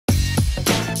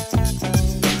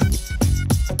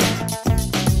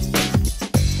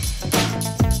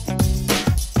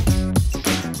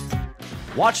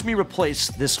Watch me replace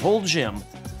this whole gym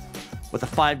with a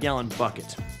 5-gallon bucket.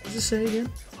 What does it say again?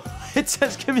 It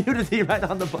says community right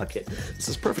on the bucket. This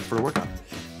is perfect for a workout.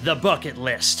 The bucket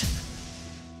list.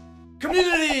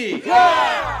 Community!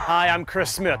 Yeah! Hi, I'm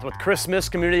Chris Smith with Chris Smith's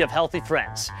Community of Healthy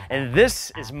Friends, and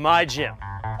this is my gym.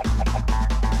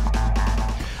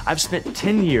 I've spent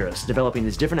 10 years developing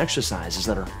these different exercises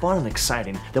that are fun and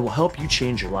exciting that will help you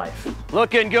change your life.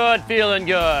 Looking good, feeling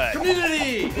good.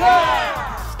 Community!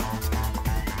 Yeah!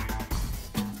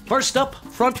 First up,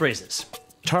 front raises.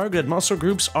 Targeted muscle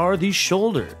groups are the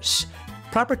shoulders.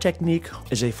 Proper technique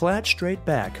is a flat, straight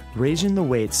back, raising the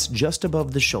weights just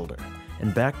above the shoulder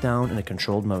and back down in a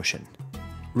controlled motion.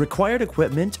 Required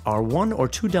equipment are 1 or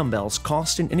 2 dumbbells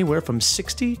costing anywhere from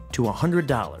 $60 to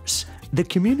 $100. The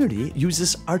community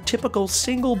uses our typical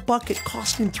single bucket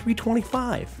costing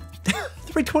 $325.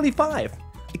 $325!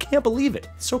 I can't believe it.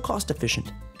 It's so cost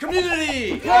efficient.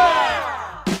 Community! Yeah!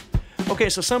 Okay,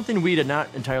 so something we did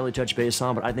not entirely touch base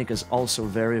on, but I think is also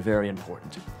very, very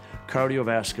important.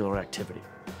 Cardiovascular activity.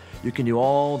 You can do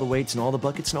all the weights and all the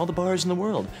buckets and all the bars in the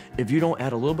world. If you don't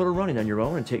add a little bit of running on your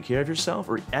own and take care of yourself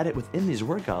or add it within these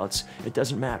workouts, it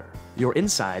doesn't matter. Your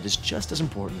inside is just as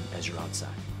important as your outside,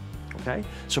 okay?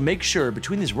 So make sure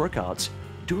between these workouts,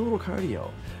 do a little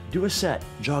cardio. Do a set,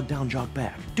 jog down, jog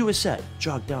back. Do a set,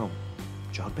 jog down,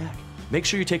 jog back. Make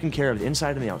sure you're taking care of the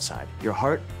inside and the outside. Your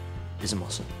heart is a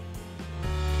muscle.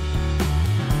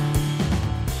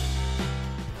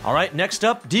 All right, next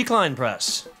up, decline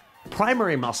press.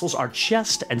 Primary muscles are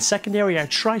chest and secondary are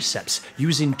triceps,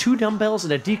 using 2 dumbbells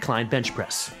and a decline bench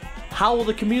press. How will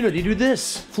the community do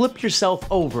this? Flip yourself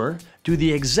over, do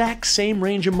the exact same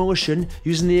range of motion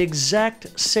using the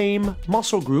exact same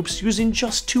muscle groups using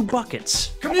just 2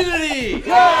 buckets. Community!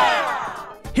 Yeah!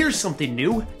 Here's something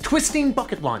new, twisting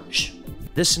bucket lunge.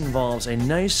 This involves a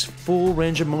nice full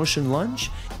range of motion lunge,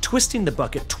 twisting the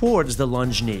bucket towards the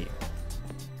lunge knee.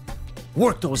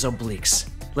 Work those obliques.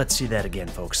 Let's see that again,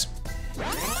 folks.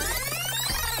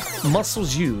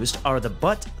 Muscles used are the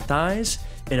butt, thighs,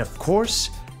 and of course,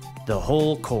 the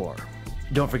whole core.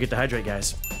 Don't forget to hydrate,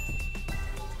 guys.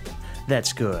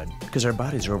 That's good, because our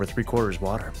bodies are over 3/4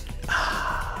 water.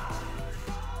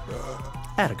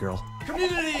 Atta girl.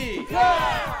 Community!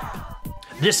 Yeah!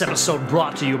 This episode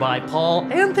brought to you by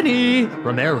Paul Anthony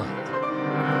Romero.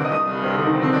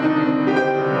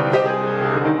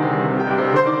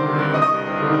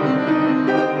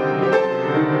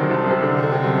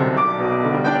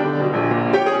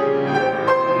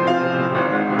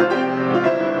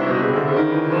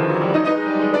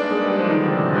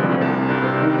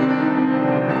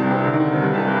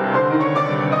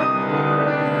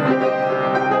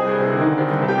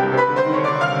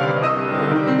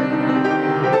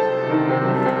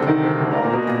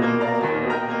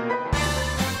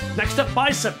 Next up,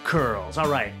 bicep curls. All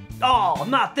right. Oh,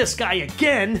 not this guy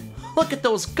again. Look at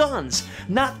those guns.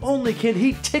 Not only can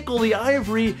he tickle the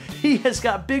ivory, he has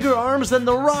got bigger arms than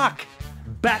The Rock.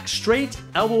 Back straight,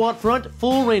 elbow out front,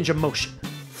 full range of motion.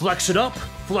 Flex it up,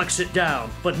 flex it down,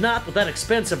 but not with that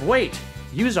expensive weight.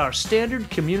 Use our standard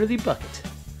community bucket.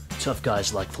 Tough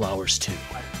guys like flowers too.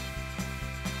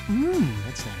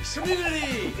 That's nice.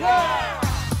 Community! Yeah!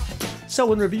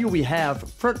 So in review, we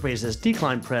have front raises,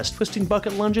 decline press, twisting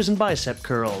bucket lunges, and bicep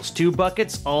curls. 2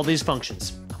 buckets, all these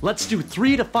functions. Let's do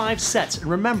 3 to 5 sets, and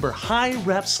remember, high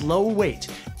reps, low weight.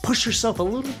 Push yourself a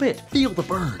little bit, feel the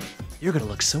burn. You're gonna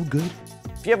look so good.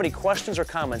 If you have any questions or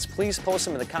comments, please post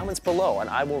them in the comments below, and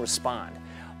I will respond.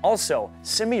 Also,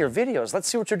 send me your videos. Let's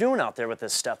see what you're doing out there with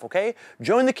this stuff, okay?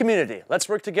 Join the community. Let's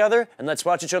work together, and let's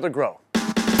watch each other grow.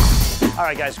 All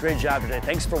right, guys, great job today.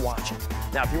 Thanks for watching.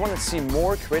 Now, if you want to see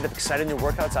more creative, exciting new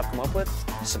workouts I've come up with,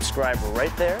 subscribe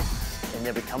right there, and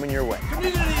they'll be coming your way.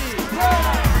 Community!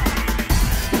 Yeah!